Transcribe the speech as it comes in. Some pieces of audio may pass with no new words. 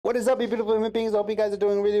What is up, you beautiful human beings? I hope you guys are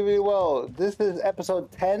doing really, really well. This is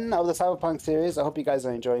episode 10 of the Cyberpunk series. I hope you guys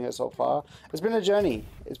are enjoying it so far. It's been a journey.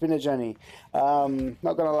 It's been a journey.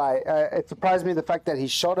 Not gonna lie. It surprised me the fact that he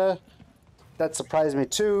shot her. That surprised me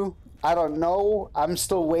too. I don't know. I'm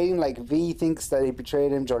still waiting. Like, V thinks that he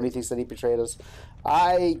betrayed him. Johnny thinks that he betrayed us.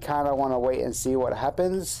 I kind of want to wait and see what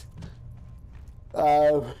happens.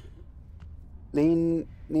 Lean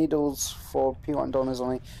needles for peanut donors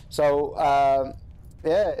only. So,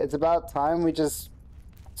 yeah, it's about time we just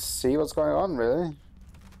see what's going on, really.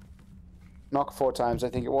 Knock 4 times, I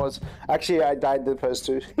think it was. Actually, I died the first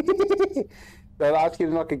 2. They'll ask you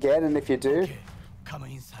to knock again, and if you do... Okay, come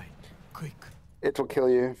inside, quick. It will kill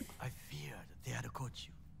you. I feared they had caught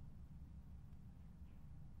you.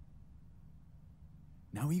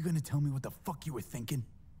 Now are you gonna tell me what the fuck you were thinking?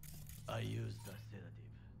 I used the sedative.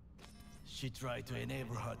 She tried to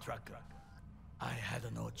enable her tracker. I had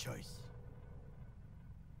no choice.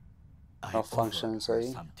 Malfunctions, I offered her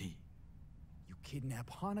eh? some tea. You kidnap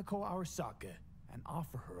Hanako Arasaka and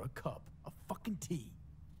offer her a cup of fucking tea.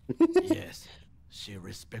 Yes, she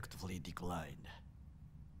respectfully declined.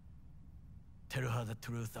 Tell her the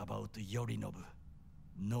truth about Yorinobu.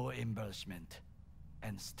 No embellishment.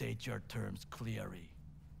 And state your terms clearly.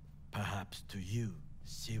 Perhaps to you,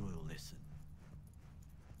 she will listen.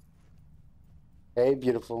 Hey,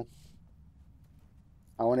 beautiful.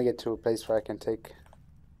 I want to get to a place where I can take...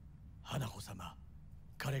 Hanako-sama,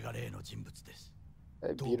 彼が例の人物です。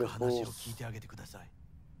 Hey, どうか beautiful. 話を聞いてあげてください。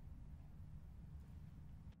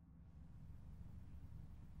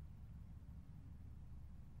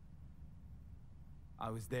 I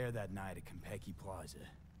was there that night at Konpeki Plaza.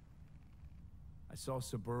 I saw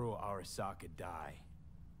Saburo Arasaka die.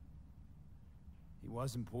 He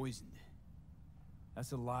wasn't poisoned.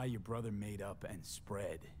 That's a lie your brother made up and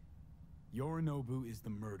spread. Yorinobu is the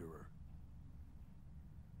murderer.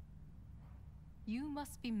 You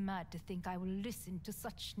must be mad to think I will listen to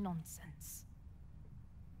such nonsense.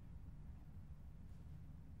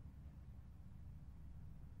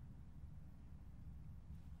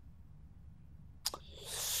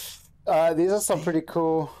 These are some pretty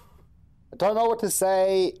cool... I don't know what to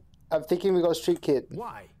say. I'm thinking we go Street Kid.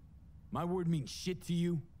 Why? My word means shit to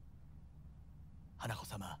you?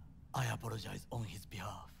 Hanako-sama, I apologize on his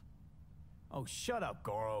behalf. Oh, shut up,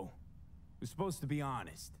 Goro. We're supposed to be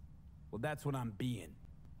honest. Well, that's what I'm being.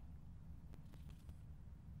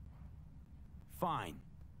 Fine.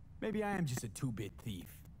 Maybe I am just a 2-bit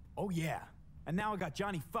thief. Oh, yeah. And now I got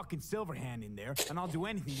Johnny fucking Silverhand in there, and I'll do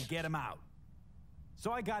anything to get him out.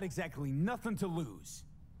 So I got exactly nothing to lose.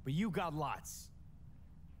 But you got lots.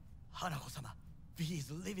 Hanako-sama, V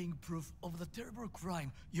is living proof of the terrible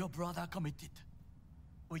crime your brother committed.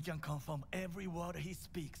 We can confirm every word he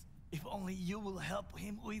speaks, if only you will help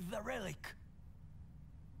him with the relic.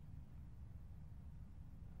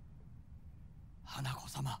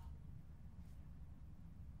 Hanako-sama.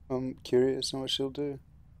 I'm curious on what she'll do.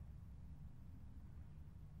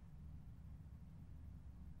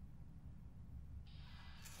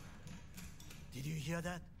 Did you hear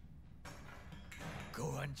that?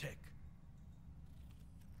 Go and check.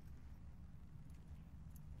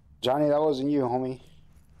 Johnny, that wasn't you, homie.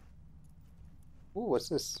 Ooh, what's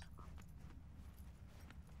this?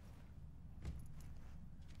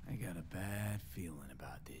 I got a bad feeling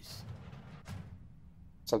about this.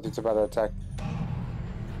 Something's about to attack.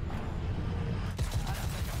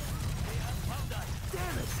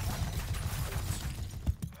 Damn it!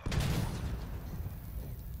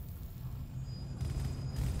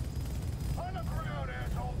 On the ground,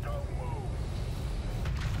 asshole! Don't move!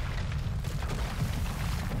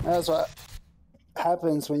 That's what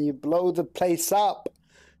happens when you blow the place up.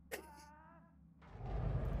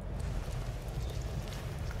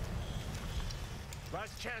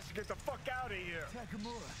 Last chance to get the fuck out of here.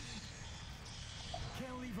 Takamura.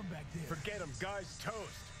 Can't leave him back there. Forget him, guy's toast.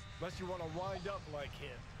 Unless you want to wind up like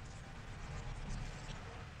him.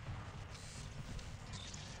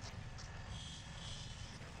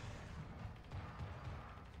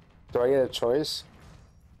 Do I get a choice?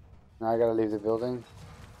 Now I gotta leave the building.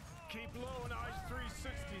 Keep low and eyes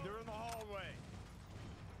 360. They're in the hallway.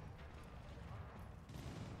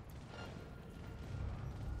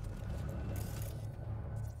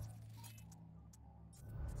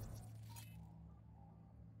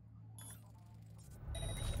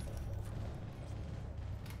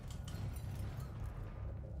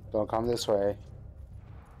 Don't come this way.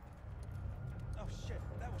 Oh shit,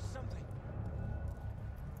 that was something.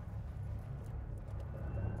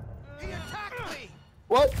 He attacked me!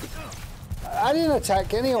 What? I didn't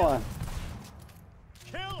attack anyone.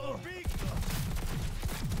 Kill or be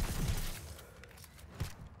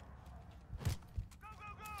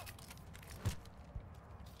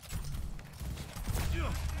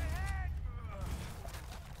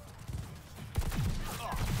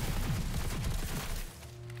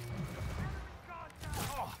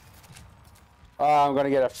Oh, I'm gonna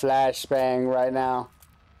get a flashbang right now.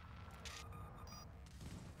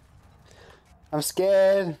 I'm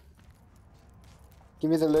scared. Give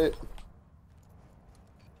me the loot.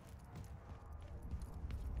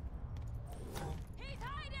 He's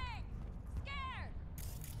hiding! Scared!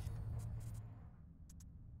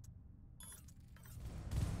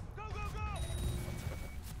 Go, go, go!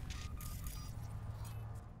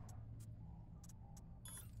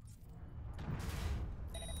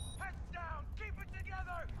 Heads down! Keep it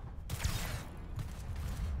together!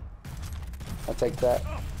 I'll take that.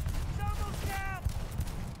 Double down!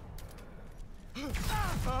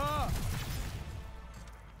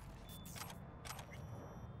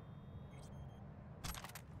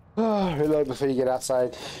 Reload before you get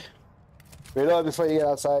outside. Reload before you get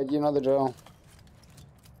outside. You know the drill.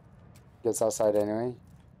 Gets outside anyway.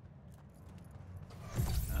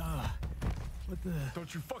 What the?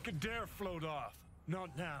 Don't you fucking dare float off.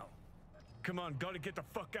 Not now. Come on, gotta get the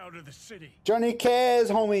fuck out of the city. Johnny cares,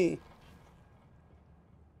 homie.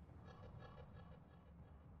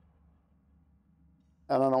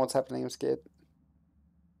 I don't know what's happening. I'm scared.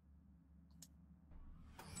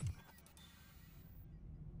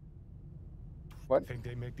 What? Think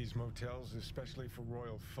they make these motels especially for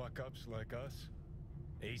royal fuck-ups like us?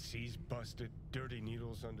 AC's busted, dirty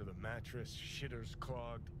needles under the mattress, shitters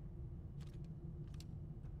clogged.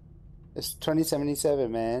 It's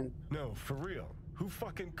 2077, man. No, for real. Who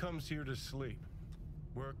fucking comes here to sleep?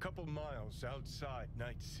 We're a couple miles outside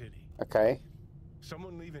Night City. Okay.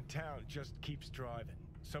 Someone leaving town just keeps driving.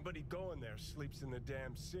 Somebody going there sleeps in the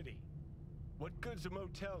damn city. What good's a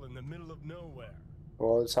motel in the middle of nowhere?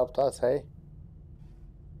 Well, it's helped us, hey?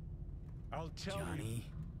 I'll tell Johnny,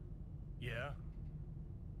 you. Yeah?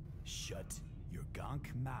 shut your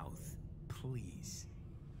gonk mouth, please.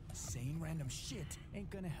 Saying random shit ain't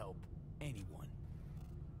gonna help anyone.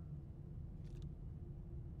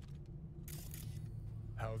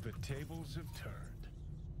 How the tables have turned.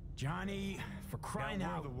 Johnny, for crying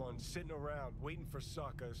Now out. we're the ones sitting around waiting for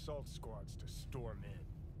Sokka assault squads to storm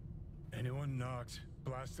in. Anyone knocks,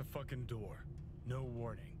 blast the fucking door. No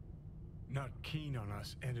warning. Not keen on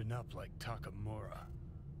us ending up like Takamura.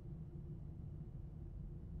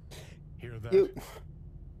 Hear that? You.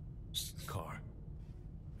 Car.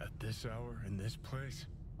 At this hour, in this place?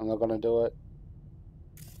 I'm not gonna do it.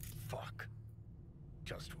 Fuck.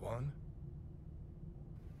 Just one?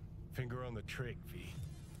 Finger on the trig, V.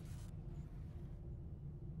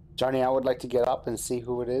 Johnny, I would like to get up and see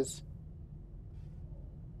who it is.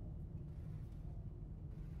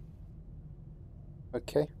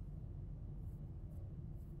 Okay.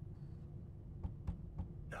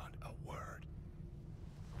 Not a word.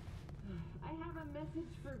 I have a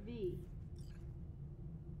message for V.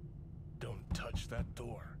 Don't touch that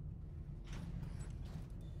door.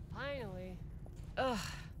 Finally. Ugh.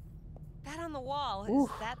 That on the wall, Oof.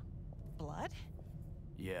 is that blood?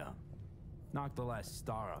 Yeah. Knock the last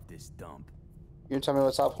star off this dump. You can tell me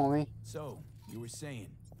what's up, homie? So, you were saying,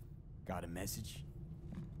 got a message?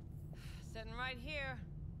 Sitting right here.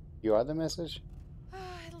 You are the message?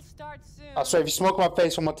 It'll start soon. Oh, sorry, if you smoke my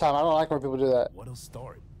face one more time, I don't like when people do that. What'll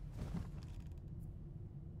start?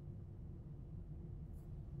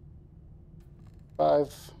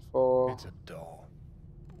 Five, four. It's a doll.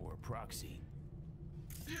 Or a proxy?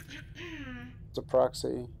 It's a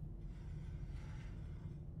proxy.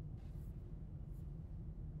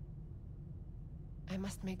 I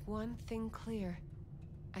must make one thing clear.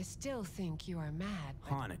 I still think you are mad,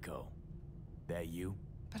 Hanako. That you?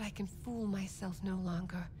 but I can fool myself no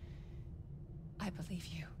longer. I believe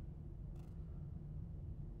you.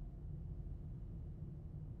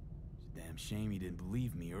 It's a damn shame you didn't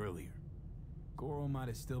believe me earlier. Goro might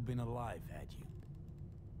have still been alive had you.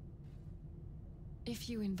 If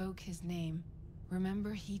you invoke his name,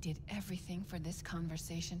 remember he did everything for this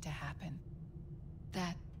conversation to happen.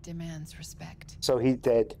 That demands respect. So he's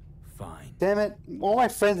dead. Fine. Damn it. All my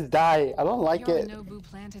friends die. I don't like it. Yorinobu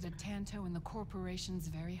planted a Tanto in the corporation's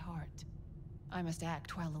very heart. I must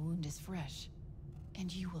act while the wound is fresh.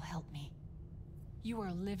 And you will help me. You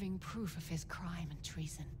are living proof of his crime and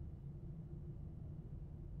treason.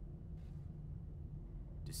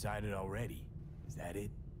 Decided already? Is that it?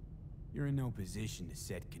 You're in no position to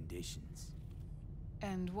set conditions.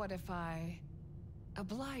 And what if I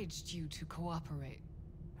obliged you to cooperate?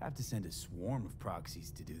 Have to send a swarm of proxies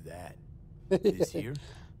to do that. This here,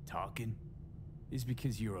 talking, is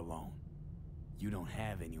because you're alone. You don't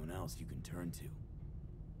have anyone else you can turn to.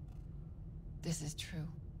 This is true.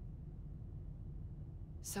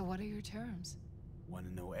 So what are your terms? Want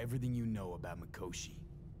to know everything you know about Mikoshi.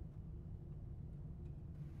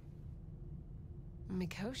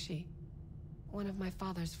 Mikoshi? One of my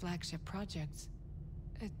father's flagship projects.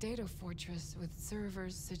 A data fortress with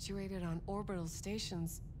servers situated on orbital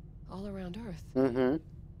stations all around Earth. Mm-hmm.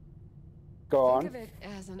 Go on. Think of it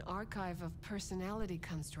as an archive of personality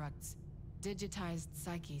constructs, digitized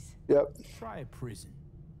psyches. Yep. Try a prison.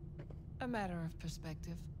 A matter of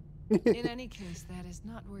perspective. In any case, that is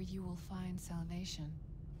not where you will find salvation.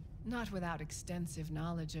 Not without extensive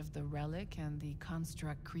knowledge of the relic and the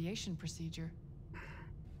construct creation procedure.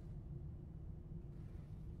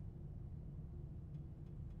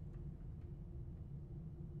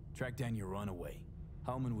 Track down your runaway.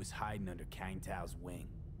 Hellman was hiding under Kang Tao's wing.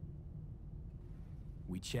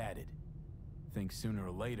 We chatted. Think sooner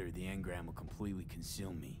or later the engram will completely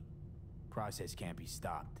consume me. Process can't be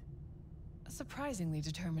stopped. A surprisingly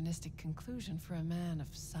deterministic conclusion for a man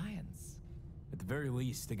of science. At the very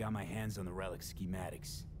least, I got my hands on the relic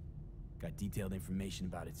schematics. Got detailed information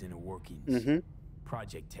about its inner workings. Mm-hmm.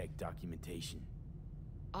 Project tech documentation.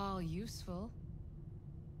 All useful.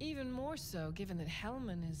 Even more so given that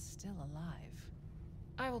Hellman is still alive.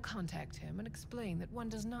 I will contact him and explain that one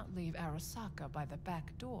does not leave Arasaka by the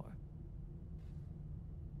back door.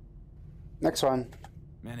 Next one.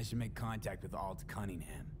 Managed to make contact with Alt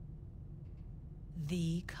Cunningham.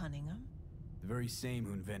 The Cunningham? The very same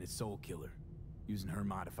who invented Soul Killer. Using her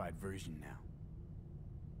modified version now.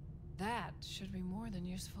 That should be more than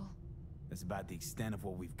useful. That's about the extent of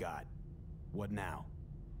what we've got. What now?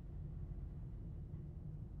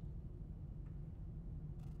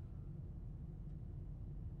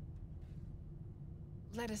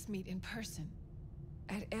 Let us meet in person.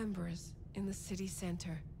 At Embers, in the city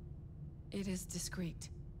center. It is discreet.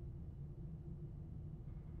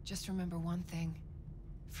 Just remember one thing.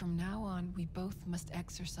 From now on, we both must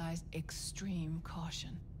exercise extreme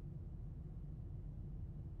caution.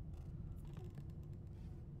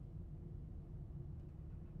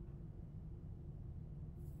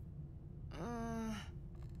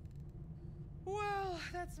 Well,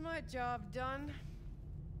 that's my job done.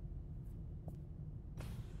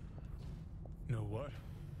 Know what?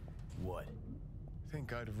 What?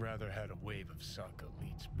 Think I'd have rather had a wave of Sokka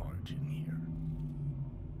elites barge in here.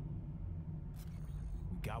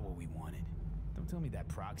 We got what we wanted. Don't tell me that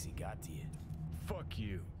proxy got to you. Fuck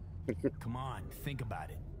you. Come on, think about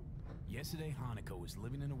it. Yesterday, Hanako was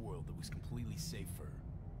living in a world that was completely safe for her.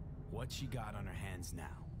 What's she got on her hands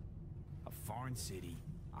now? A foreign city,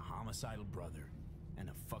 a homicidal brother, and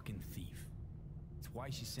a fucking thief. It's why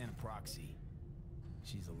she sent a proxy.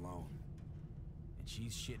 She's alone. And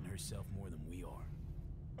she's shitting herself more than we are.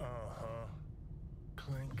 Uh-huh.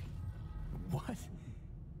 Clink. What?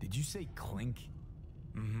 Did you say clink?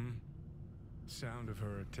 Mm-hmm. Sound of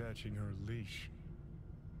her attaching her leash.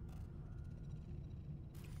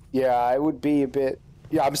 Yeah, I would be a bit...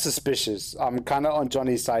 Yeah, I'm suspicious. I'm kind of on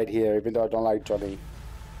Johnny's side here, even though I don't like Johnny.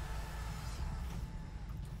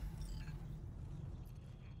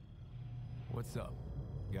 What's up?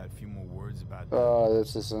 You got a few more words about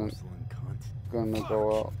This isn't porcelain cunt? gonna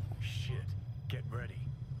go up. Shit. Get ready.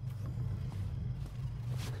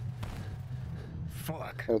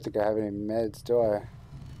 Fuck. I don't think I have any meds, do I?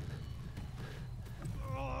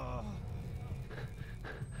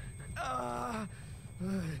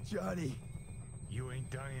 Johnny. You ain't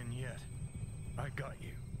dying yet. I got you.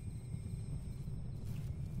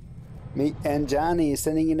 Me and Johnny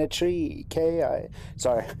sitting in a tree.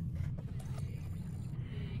 Sorry.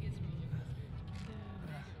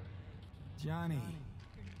 Johnny.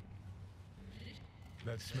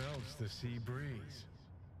 That smells the sea breeze.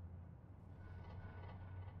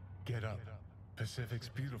 Get up. Pacific's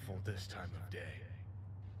beautiful this time of day.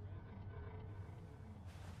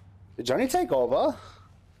 Did Johnny take over?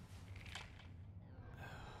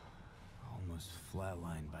 Almost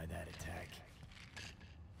flatlined by that attack.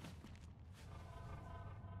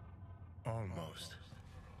 Almost.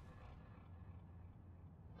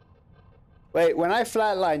 Wait, when I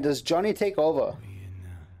flatline, does Johnny take over? We in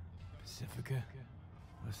Pacifica?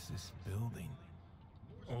 What's this building?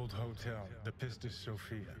 Old hotel, the Pistis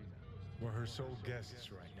Sophia. We're her sole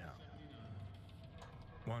guests right now.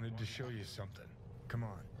 Wanted to show you something. Come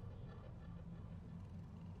on.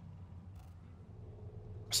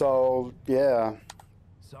 So, yeah.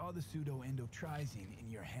 Saw the pseudo-endotrizine in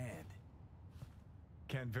your head.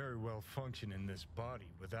 Can't very well function in this body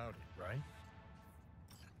without it, right?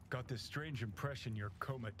 Got this strange impression your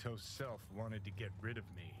comatose self wanted to get rid of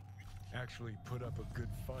me. Actually put up a good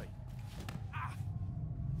fight.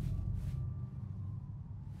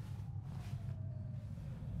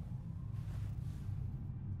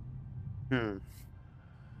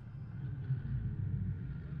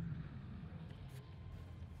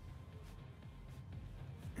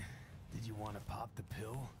 Did you want to pop the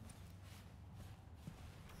pill?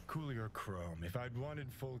 Coolier Chrome, if I'd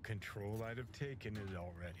wanted full control, I'd have taken it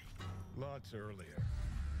already. Lots earlier.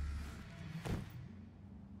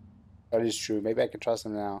 That is true. Maybe I can trust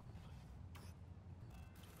him now.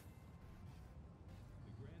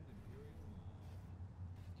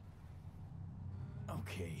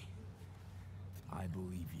 Okay. I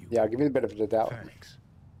believe you. Yeah, I'll give you the benefit of the doubt. Thanks.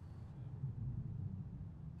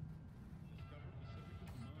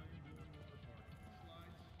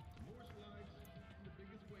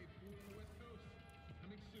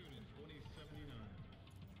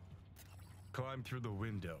 Climb through the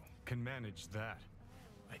window. Can manage that,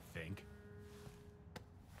 I think.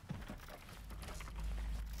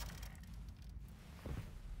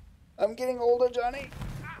 I'm getting older, Johnny.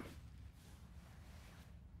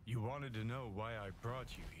 You wanted to know why I brought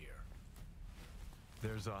you here.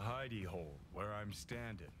 There's a hidey hole where I'm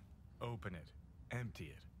standing. Open it. Empty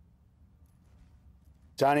it.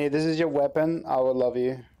 Johnny, this is your weapon. I will love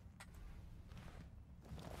you.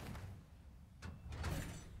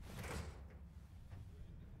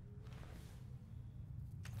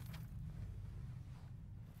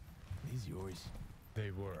 These yours?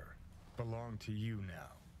 They were. Belong to you now.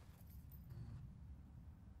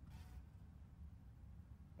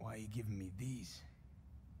 Why are you giving me these?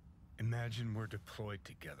 Imagine we're deployed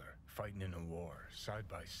together, fighting in a war, side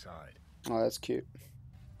by side. Oh, that's cute.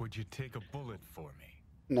 Would you take a bullet for me?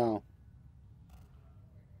 No.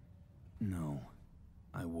 No,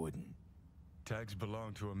 I wouldn't. Tags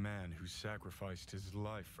belong to a man who sacrificed his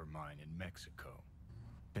life for mine in Mexico.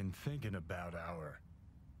 Been thinking about our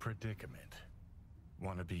predicament.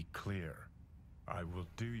 Want to be clear. I will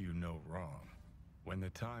do you no wrong. When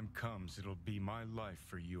the time comes, it'll be my life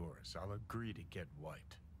for yours. I'll agree to get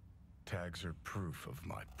wiped. Tags are proof of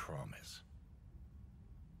my promise.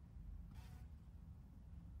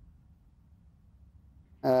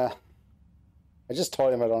 I just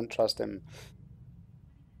told him I don't trust him.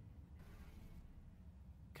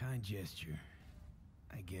 Kind gesture,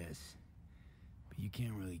 I guess. But you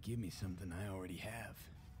can't really give me something I already have.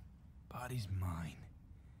 Body's mine.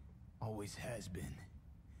 Always has been.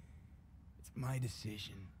 It's my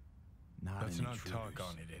decision, not Let's an not intruder's. talk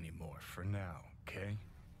on it anymore for now, okay?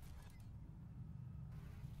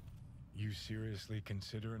 You seriously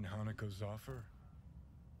considering Hanako's offer?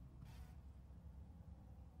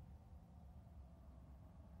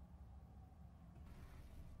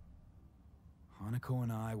 Hanako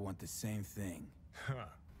and I want the same thing. Huh,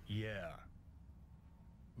 yeah.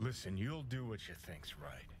 Listen, you'll do what you think's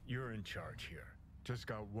right. You're in charge here. Just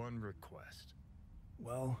got one request.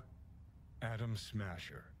 Well, Adam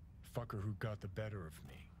Smasher. Fucker who got the better of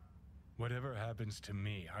me. Whatever happens to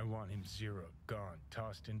me, I want him zeroed, gone,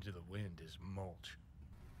 tossed into the wind as mulch.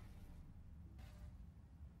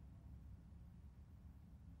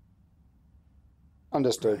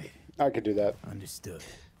 Understood. Right. I could do that. understood.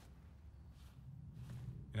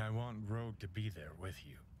 And I want Rogue to be there with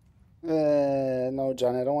you. No,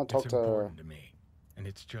 Johnny, I don't want to talk It's to her. important to me, and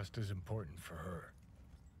it's just as important for her.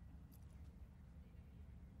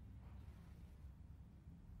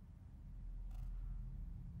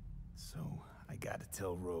 So, I gotta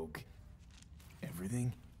tell Rogue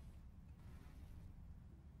everything?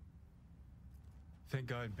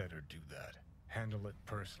 Think I'd better do that. Handle it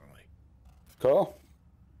personally. Cool.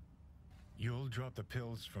 You'll drop the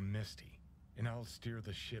pills from Misty, and I'll steer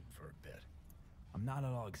the ship for a bit. I'm not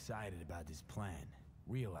at all excited about this plan.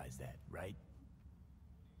 Realize that, right?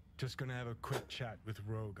 Just gonna have a quick chat with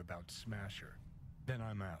Rogue about Smasher. Then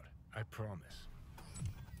I'm out. I promise.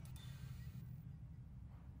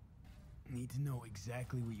 Need to know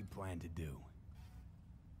exactly what you plan to do.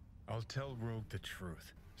 I'll tell Rogue the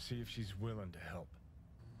truth. See if she's willing to help.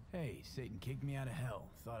 Hey, Satan kicked me out of hell.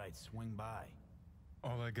 Thought I'd swing by.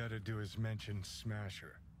 All I gotta do is mention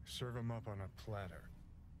Smasher. Serve him up on a platter.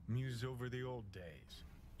 Muse over the old days.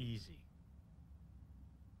 Easy.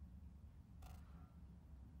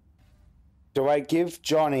 Do I give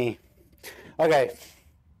Johnny... Okay.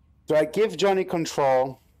 Do I give Johnny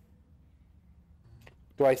control?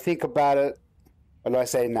 Do I think about it? Or do I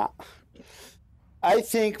say nah? I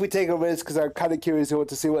think we take a risk because I'm kind of curious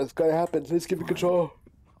to see what's going to happen. Let's give me control.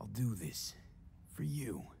 I'll do this. For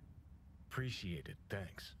you. Appreciate it,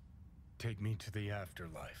 thanks. Take me to the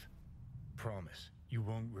afterlife. Promise, you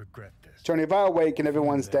won't regret this. Johnny, if I awake and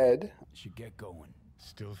everyone's dead... Should get going.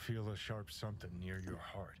 Still feel a sharp something near your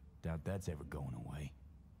heart. Doubt that's ever going away.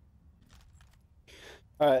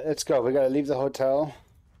 Alright, let's go. We gotta leave the hotel.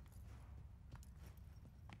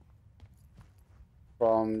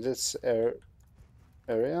 From this area.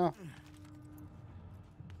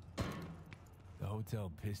 The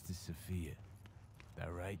Hotel Pistis Sophia.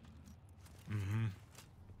 That right? Mm-hmm.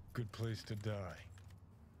 Good place to die.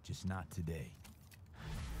 Just not today.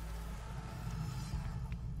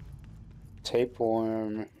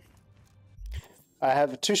 Tapeworm. I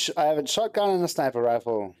have I have a shotgun and a sniper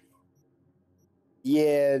rifle.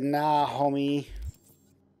 Yeah, nah, homie.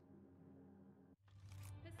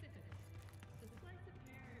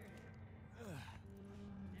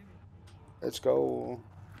 Let's go.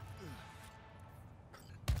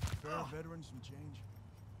 Veterans some change.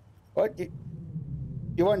 What?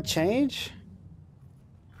 You want change?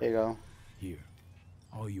 There you go. Here.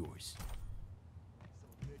 All yours. So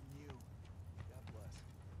good in you. God bless.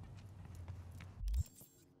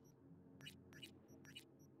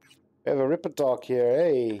 We have a Ripper Dog here.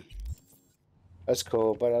 Hey. That's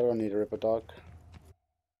cool, but I don't need a Ripper Dog.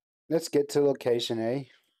 Let's get to location, eh?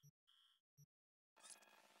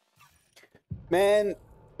 Man,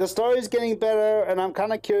 the story's getting better, and I'm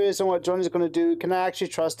kind of curious on what Johnny's going to do. Can I actually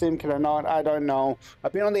trust him? Can I not? I don't know.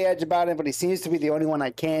 I've been on the edge about it, but he seems to be the only one I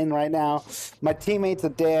can right now. My teammates are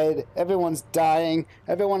dead. Everyone's dying.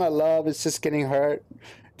 Everyone I love is just getting hurt.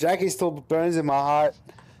 Jackie still burns in my heart.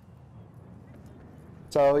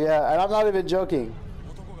 So, yeah, and I'm not even joking.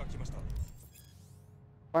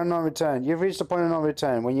 Point of no return. You've reached the point of no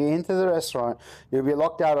return. When you enter the restaurant, you'll be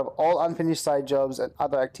locked out of all unfinished side jobs and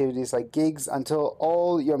other activities like gigs until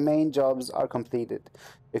all your main jobs are completed.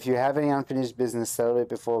 If you have any unfinished business, settle it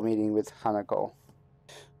before meeting with Hanako.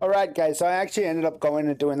 Alright guys, so I actually ended up going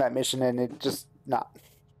and doing that mission, and it just, nah.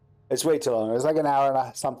 It's way too long. It was like an hour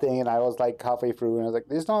and something, and I was like halfway through, and I was like,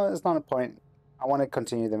 there's not a point. I want to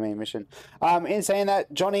continue the main mission. In saying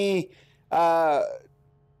that, Johnny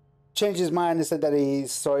changed his mind and said that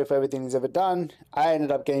he's sorry for everything he's ever done. I ended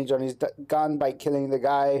up getting Johnny's gun by killing the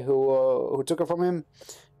guy who took it from him.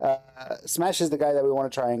 Smash is the guy that we want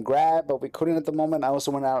to try and grab, but we couldn't at the moment. I also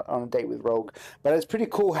went out on a date with Rogue. But it's pretty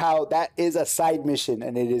cool how that is a side mission,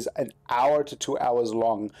 and it is an hour to 2 hours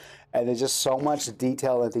long. And there's just so much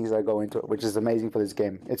detail and things that go into it, which is amazing for this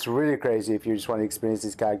game. It's really crazy if you just want to experience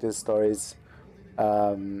these characters' stories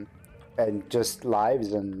and just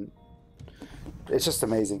lives, and it's just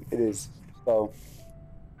amazing. It is. So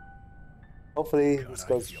hopefully this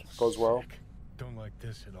goes well. Don't like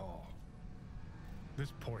this at all.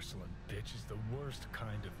 This porcelain bitch is the worst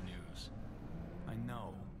kind of news. I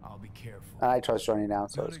know. I'll be careful. I trust Johnny now,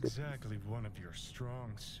 so Not it's good. exactly one of your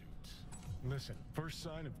strong suits. Listen, first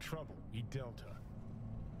sign of trouble, eat Delta.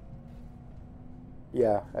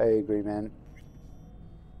 Yeah, I agree, man.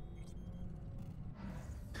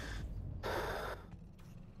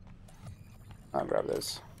 I'll grab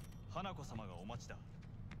this.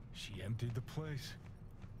 She emptied the place.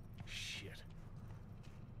 Shit.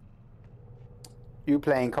 You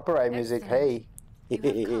playing copyright music, hey. You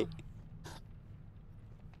have come.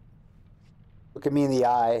 Look at me in the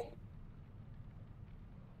eye.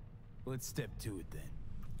 Let's step to it then.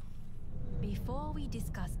 Before we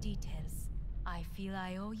discuss details, I feel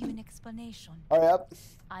I owe you an explanation. Hurry up.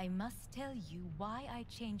 I must tell you why I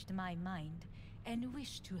changed my mind and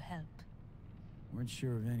wish to help. Weren't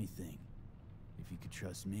sure of anything. If you could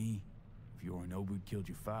trust me, if Yorinobu killed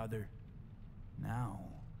your father. Now...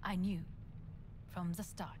 I knew. From the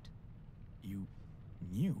start. You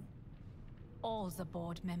knew? All the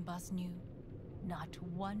board members knew. Not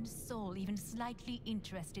one soul even slightly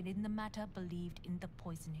interested in the matter believed in the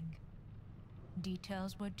poisoning.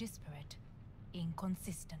 Details were disparate,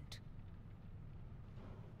 inconsistent.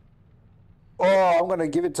 Oh, I'm gonna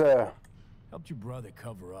give it to... Helped your brother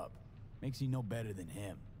cover up. Makes you no better than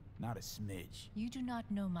him. Not a smidge. You do not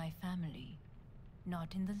know my family.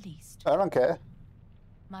 Not in the least. I don't care.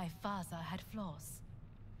 My father had flaws.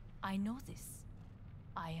 I know this.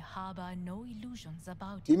 I harbor no illusions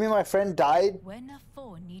about You it. mean my friend died? When a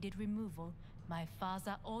foe needed removal, my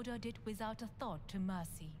father ordered it without a thought to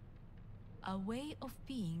mercy. A way of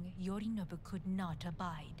being Yorinobu could not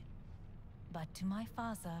abide. But to my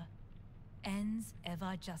father, ends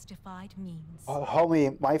ever justified means. Oh,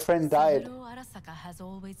 homie, my friend died. Saburo Arasaka has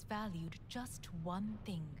always valued just one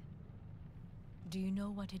thing. Do you know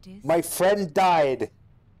what it is? My friend died.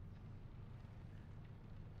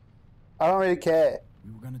 I don't really care.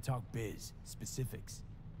 We were gonna talk biz, specifics.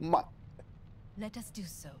 Let us do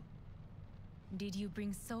so. Did you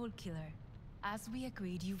bring Soul Killer, as we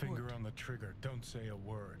agreed you Finger would? on the trigger, don't say a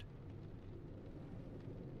word.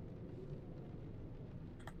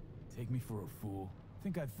 Take me for a fool.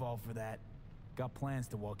 Think I'd fall for that? Got plans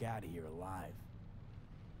to walk out of here alive.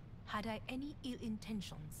 Had I any ill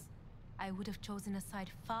intentions, I would have chosen a side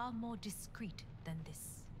far more discreet than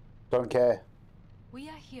this. Don't care. We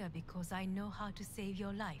are here because I know how to save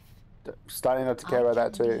your life. Starting not to care I about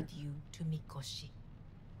that can too. lead you to Mikoshi.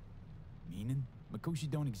 Meaning? Mikoshi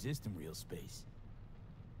don't exist in real space.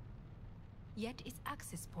 Yet its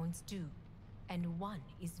access points do, and one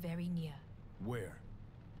is very near. Where?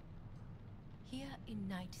 Here in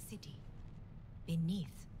Night City,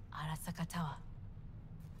 beneath Arasaka Tower.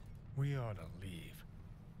 We ought to leave.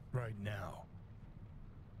 Right now.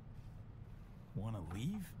 Wanna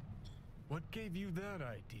leave? What gave you that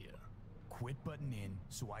idea? Quit butting in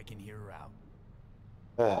so I can hear her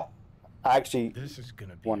out. I actually This is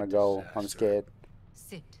gonna be want a to go. I'm disaster. scared.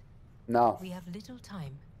 Sit. No. We have little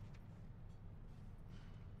time.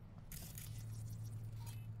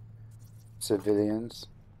 Civilians.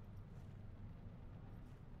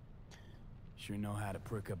 Sure know how to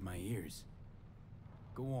prick up my ears.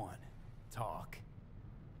 Go on, talk.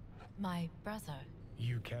 My brother,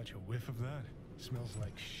 You catch a whiff of that? Smells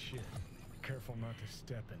like shit. Careful not to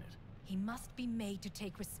step in it. he must be made to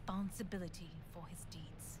take responsibility for his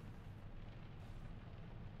deeds.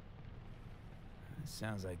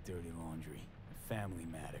 Sounds like dirty laundry. A family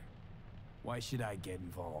matter. Why should I get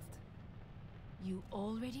involved? You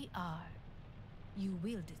already are. You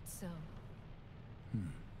willed it so.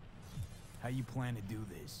 How you plan to do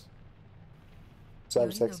this?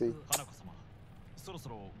 Sounds sexy. 花子様、そろそ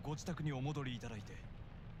ろご自宅にお戻りいただいて。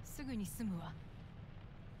すぐに済むわ。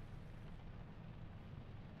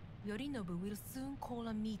Yorinobu will soon call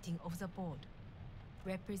a meeting of the board.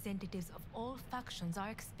 Representatives of all factions are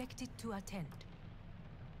expected to attend.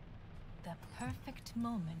 The perfect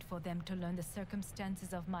moment for them to learn the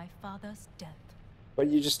circumstances of my father's death. But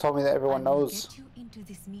you just told me that everyone I will knows. get you into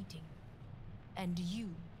this meeting, and you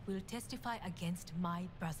will testify against my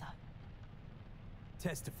brother.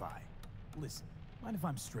 Testify. Listen, mind if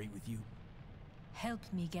I'm straight with you? Help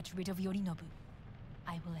me get rid of Yorinobu.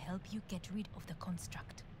 I will help you get rid of the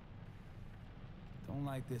construct. Don't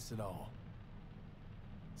like this at all.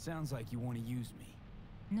 Sounds like you want to use me.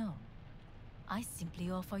 No. I simply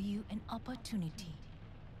offer you an opportunity.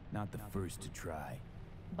 Not the first to try.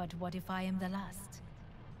 But what if I am the last?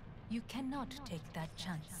 You cannot take that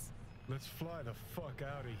chance. Let's fly the fuck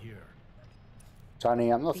out of here.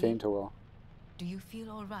 Johnny, I'm not feeling too well. Do you feel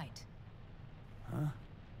all right? Huh?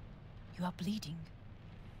 You are bleeding.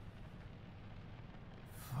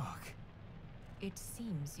 Fuck. It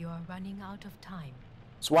seems you are running out of time.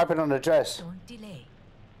 Swipe it on the dress. Don't delay.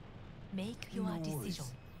 Make your No decision.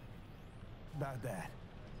 worries. About that.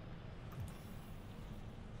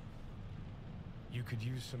 You could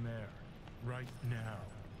use some air. Right now.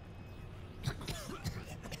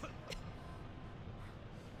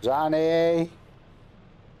 Johnny!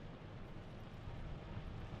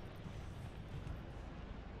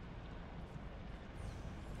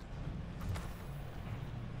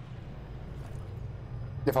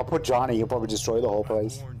 If I put Johnny, he'll probably destroy the whole I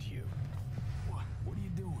place. warned you. What are you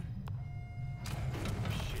doing?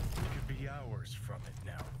 Shit, we could be hours from it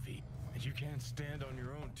now, V. And you can't stand on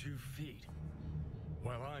your own 2 feet.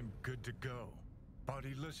 Well, I'm good to go.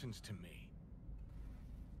 Body listens to me.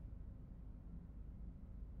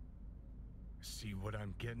 See what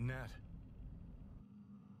I'm getting at?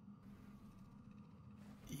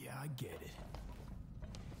 Yeah, I get it.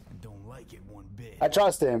 I don't like it one bit. I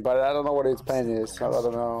trust him, but I don't know what his plan is. So I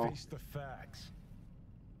don't know. Face the facts.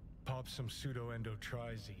 Pop some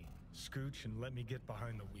pseudo-endotrizine, scooch, and let me get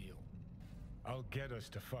behind the wheel. I'll get us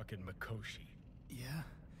to fucking Mikoshi. Yeah?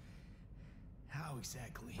 How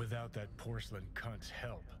exactly? Without that porcelain cunt's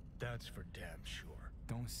help, that's for damn sure.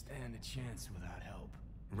 Don't stand a chance without help.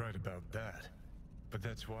 Right about that. But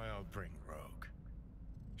that's why I'll bring Rogue.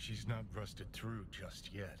 She's not rusted through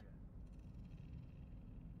just yet.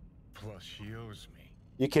 Plus, she owes me.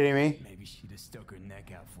 You kidding me? Maybe she'd have stuck her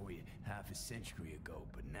neck out for you half a century ago,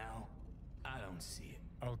 but now, I don't see it.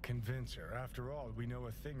 I'll convince her. After all, we know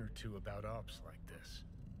a thing or two about ops like this.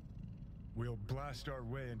 We'll blast our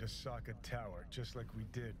way into Saka Tower, just like we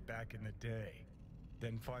did back in the day.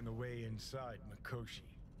 Then find the way inside Mikoshi.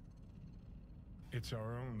 It's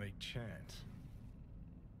our only chance.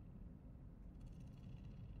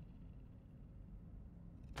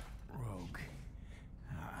 Rogue.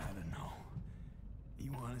 I don't know. You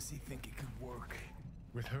honestly think it could work?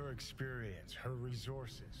 With her experience, her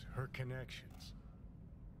resources, her connections.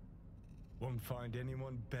 Won't find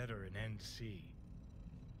anyone better in NC.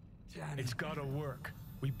 Johnny. It's gotta work.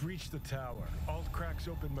 We breach the tower. Alt cracks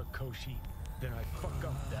open Mikoshi. Then I fuck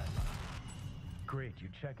up that. Great, you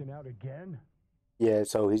checking out again? Yeah,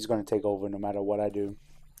 so he's going to take over no matter what I do.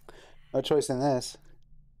 No choice in this.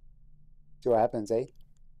 See what happens, eh?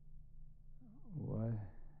 What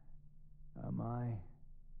am I?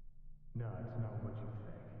 No, it's not what you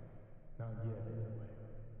think. Not yet, anyway.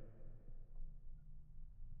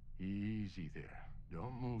 Easy there.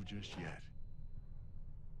 Don't move just yet.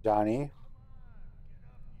 Johnny.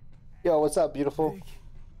 Yo, what's up, beautiful? Vic,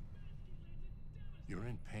 You're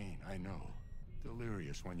in pain, I know.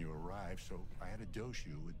 Delirious when you arrived, so I had to dose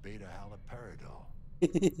you with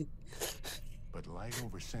beta-haloperidol. But light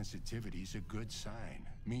oversensitivity is a good sign.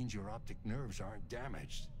 Means your optic nerves aren't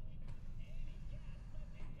damaged.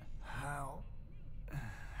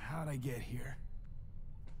 how'd I get here?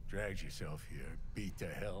 Dragged yourself here, beat to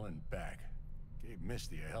hell and back. Gave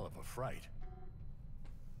Misty a hell of a fright.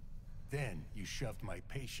 Then you shoved my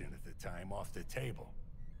patient at the time off the table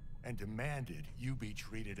and demanded you be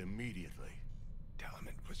treated immediately. Tell him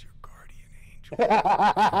it was your guardian angel.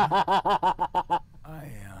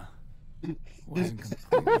 I wasn't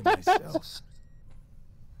completely myself.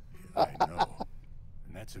 I know,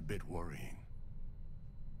 and that's a bit worrying.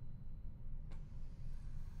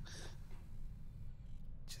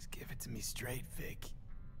 Just give it to me straight, Vic.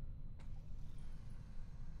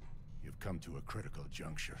 You've come to a critical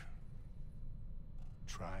juncture.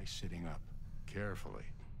 Try sitting up, carefully.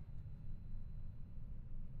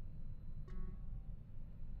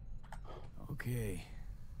 Okay.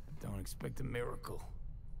 Don't expect a miracle.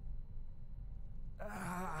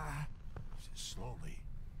 Just slowly.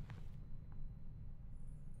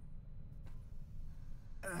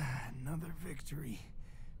 Another victory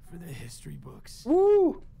for the history books.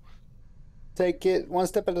 Woo! Take it one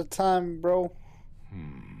step at a time, bro.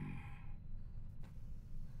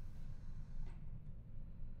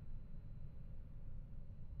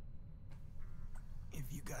 If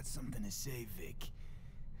you got something to say, Vic,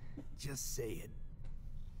 just say it.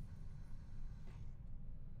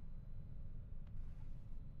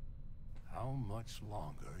 How much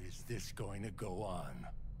longer is this going to go on?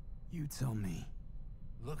 You tell me.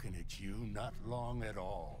 Looking at you, not long at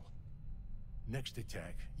all. Next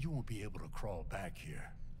attack, you won't be able to crawl back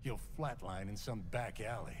here. You'll flatline in some back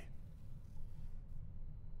alley.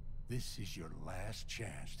 This is your last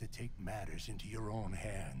chance to take matters into your own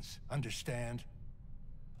hands. Understand?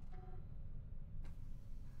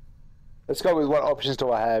 Let's go with what options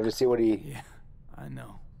do I have. Let's see what he... Yeah, I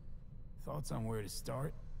know. Thoughts on where to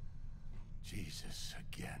start? Jesus,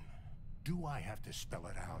 again. Do I have to spell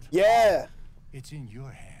it out? Yeah! It's in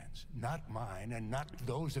your hands, not mine, and not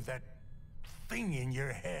those of that thing in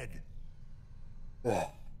your head.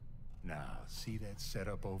 Now, see that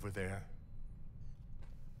setup over there?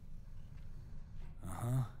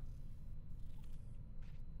 Uh-huh.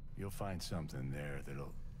 You'll find something there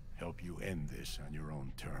that'll help you end this on your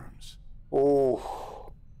own terms.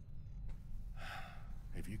 Oh.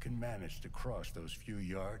 If you can manage to cross those few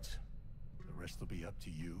yards, the rest will be up to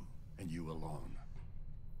you and you alone.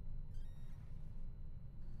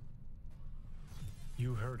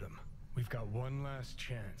 You heard him. We've got one last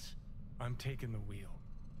chance. I'm taking the wheel.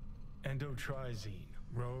 Endotrizine,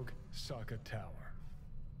 Rogue, Sokka Tower.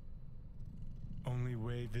 Only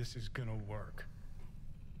way this is gonna work.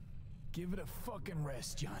 Give it a fucking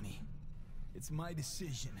rest, Johnny. It's my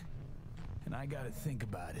decision, and I gotta think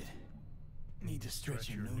about it. Need to stretch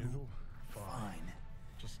your noodle? Fine.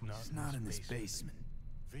 Just not in this basement.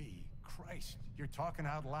 V, Christ, you're talking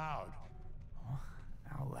out loud. Huh?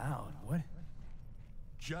 Out loud? What?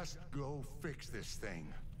 Just go fix this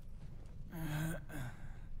thing.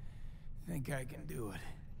 Think I can do it.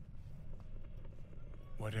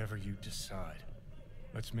 Whatever you decide.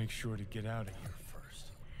 Let's make sure to get out of here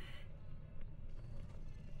first.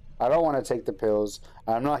 I don't want to take the pills.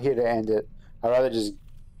 I'm not here to end it. I'd rather just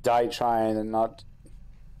die trying than not.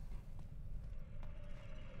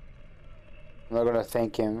 I'm not gonna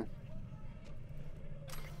thank him.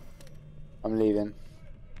 I'm leaving.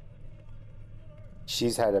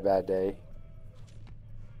 She's had a bad day.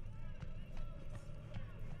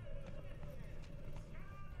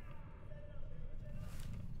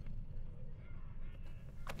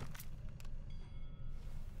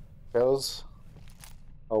 Pills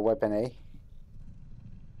or weapon A.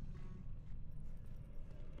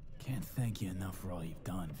 Can't thank you enough for all you've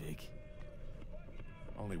done, Vic.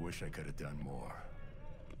 Only wish I could have done more.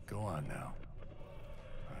 Go on now.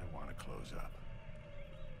 I want to close up.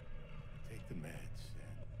 Take the meds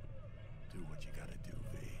and do what you gotta do,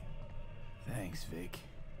 V. Thanks, Vic.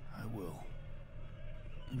 I will.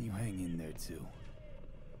 And you hang in there, too.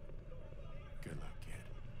 Good luck, kid.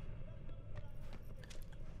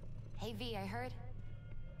 Hey, V, I heard.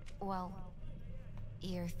 Well,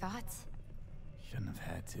 your thoughts? Shouldn't have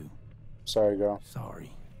had to. Sorry, girl.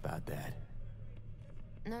 Sorry about that.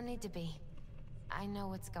 No need to be. I know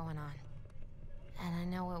what's going on. And I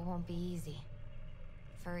know it won't be easy.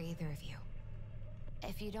 For either of you.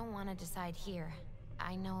 If you don't want to decide here,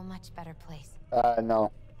 I know a much better place.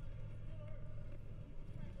 No.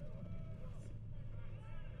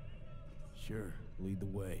 Sure, lead the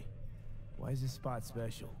way. Why is this spot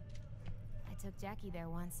special? I took Jackie there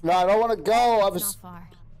once. No, I don't want to go. It's not far.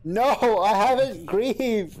 No, I haven't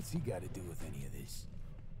grieved. What's he got to do with any of this?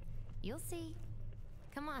 You'll see.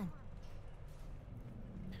 Come on.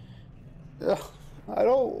 I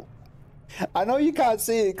don't. I know you can't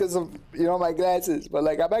see it because of my glasses, but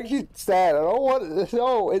like I'm actually sad. I don't want.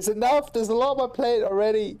 No, it's enough. There's a lot on my plate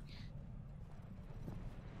already.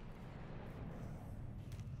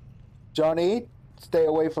 Johnny, stay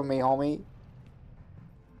away from me, homie.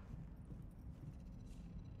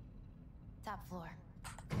 Top floor.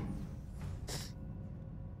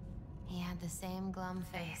 He had the same glum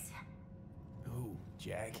face. Who,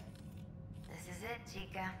 Jack? This is it,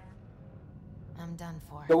 Chica. I'm done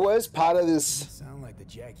for. The worst part of this. Sound like the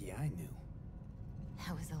Jackie I knew.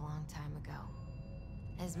 That was a long time ago.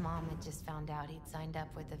 His mom had just found out he'd signed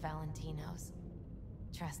up with the Valentinos.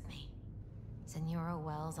 Trust me. Senora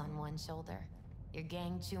Wells on one shoulder, your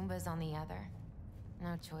gang Chumbas on the other.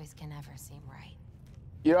 No choice can ever seem right.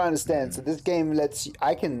 You don't understand. So this game lets you.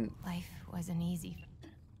 I can. Life wasn't easy.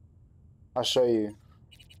 I'll show you.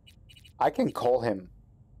 I can call him.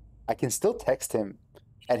 I can still text him,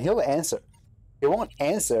 and he'll answer. He won't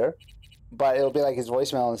answer, but it'll be like his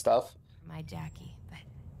voicemail and stuff. My Jackie, but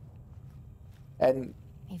and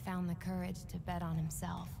he found the courage to bet on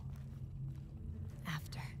himself.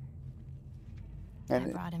 After. And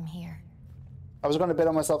I brought him here. I was going to bet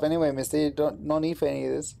on myself anyway, Misty. No need for any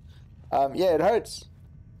of this. Yeah, it hurts.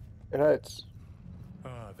 It hurts.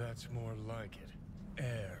 Ah, that's more like it.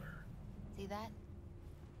 Air. See that?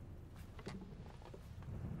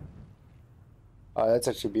 Oh, that's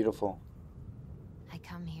actually beautiful. I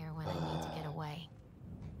come here when I need to get away.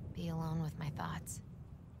 Be alone with my thoughts.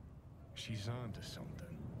 She's on to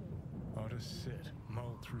something. Ought to sit,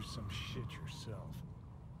 mull through some shit yourself.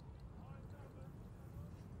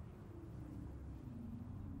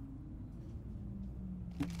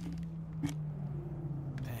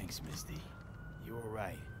 Thanks, Misty. You were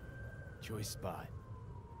right. Choice spot.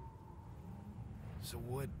 So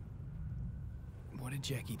what did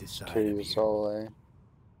Jackie decide? To your soul, eh?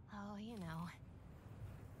 Oh, you know.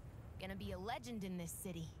 Gonna be a legend in this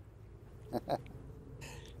city. And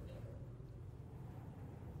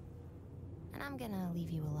I'm gonna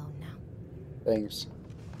leave you alone now. Thanks.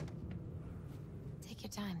 Take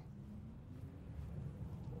your time.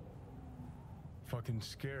 Fucking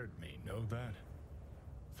scared me, know that?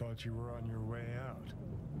 Thought you were on your way out.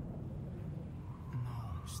 No,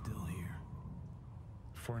 I'm still here.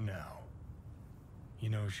 For now. You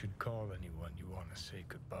know, should call anyone you want to say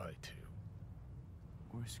goodbye to.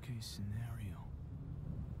 Worst case scenario.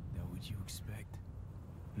 That what you expect?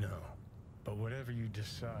 No. But whatever you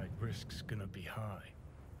decide, risk's gonna be high.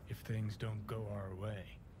 If things don't go our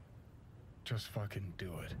way. Just fucking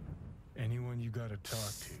do it. Anyone you gotta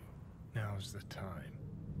talk to, now's the time.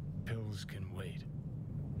 Pills can wait.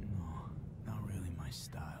 No, not really my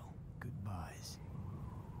style. Goodbyes.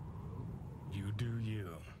 You do you.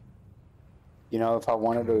 You know, if I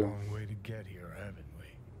wanted Come a to. long way to get here, haven't we?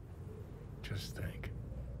 Just think.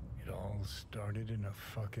 It all started in a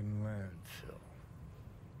fucking landfill.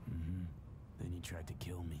 Mm-hmm. Then you tried to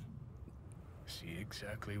kill me. See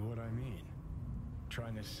exactly what I mean.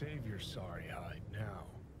 Trying to save your sorry hide now.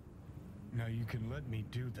 Now you can let me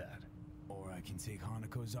do that. Or I can take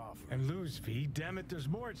Hanako's offer. And lose, V. Damn it, there's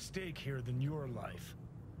more at stake here than your life.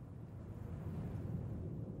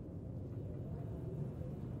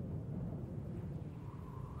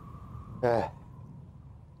 Think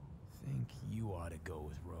you ought to go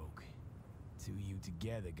with Rogue. Two you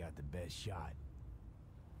together got the best shot.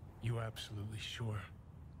 You absolutely sure?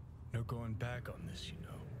 No going back on this, you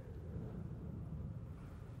know.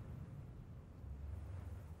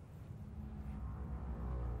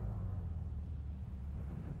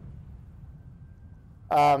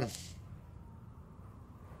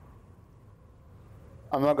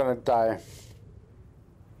 I'm not gonna die.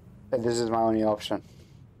 And this is my only option.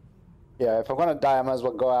 Yeah, if I'm gonna die, I might as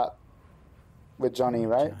well go out with Johnny,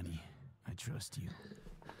 right? Johnny, I trust you.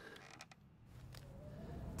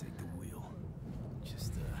 Take the wheel.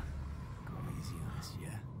 Just, go easy on us,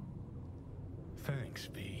 yeah? Thanks,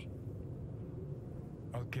 V.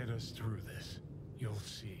 I'll get us through this. You'll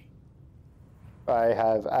see. I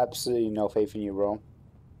have absolutely no faith in you, bro.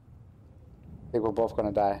 I think we're both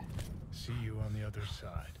gonna die. See you on the other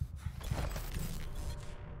side.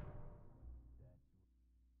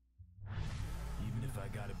 Even if I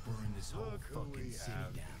gotta burn this whole fucking city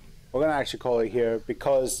down. We're gonna actually call it here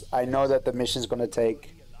because I know that the mission's gonna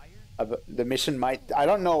take. The mission might. I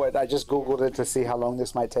don't know it. I just googled it to see how long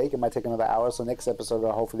this might take. It might take another hour. So next episode,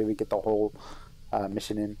 hopefully, we get the whole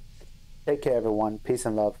mission in. Take care, everyone. Peace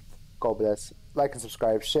and love. God bless. Like and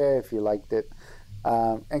subscribe. Share if you liked it.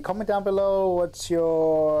 And comment down below what's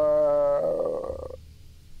your...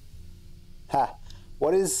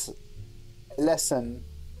 What is a lesson?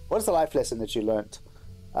 What is the life lesson that you learned?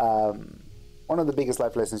 One of the biggest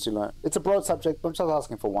life lessons you learned. It's a broad subject, but I'm just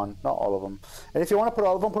asking for one, not all of them. And if you want to put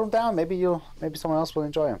all of them, put them down. Maybe someone else will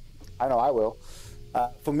enjoy them. I know I will.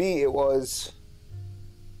 For me, it was...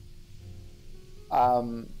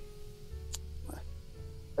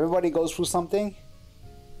 everybody goes through something,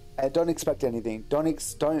 and don't expect anything. Don't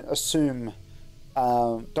assume.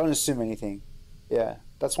 Don't assume anything. Yeah,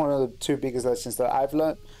 that's one of the two biggest lessons that I've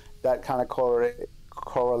learned that kind of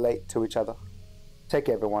correlate to each other. Take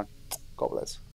care, everyone. God bless.